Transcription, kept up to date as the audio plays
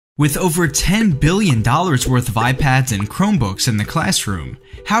With over $10 billion worth of iPads and Chromebooks in the classroom,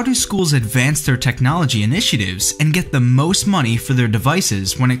 how do schools advance their technology initiatives and get the most money for their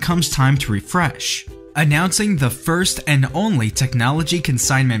devices when it comes time to refresh? Announcing the first and only technology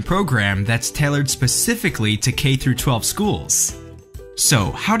consignment program that's tailored specifically to K-12 schools.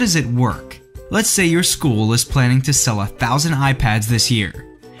 So, how does it work? Let's say your school is planning to sell 1,000 iPads this year.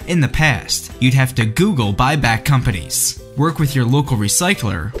 In the past, you'd have to Google buyback companies, work with your local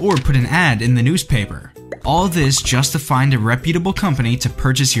recycler, or put an ad in the newspaper. All this just to find a reputable company to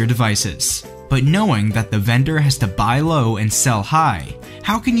purchase your devices. But knowing that the vendor has to buy low and sell high,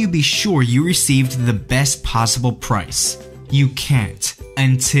 how can you be sure you received the best possible price? You can't,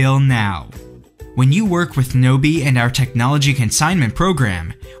 until now. When you work with Nobi and our technology consignment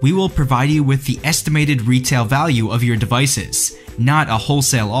program, we will provide you with the estimated retail value of your devices, not a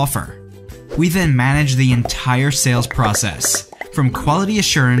wholesale offer. We then manage the entire sales process, from quality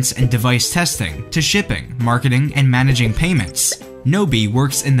assurance and device testing to shipping, marketing, and managing payments. Nobi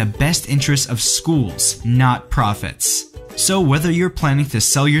works in the best interest of schools, not profits. So whether you're planning to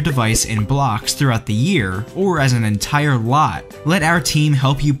sell your device in blocks throughout the year or as an entire lot, let our team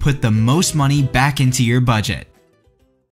help you put the most money back into your budget.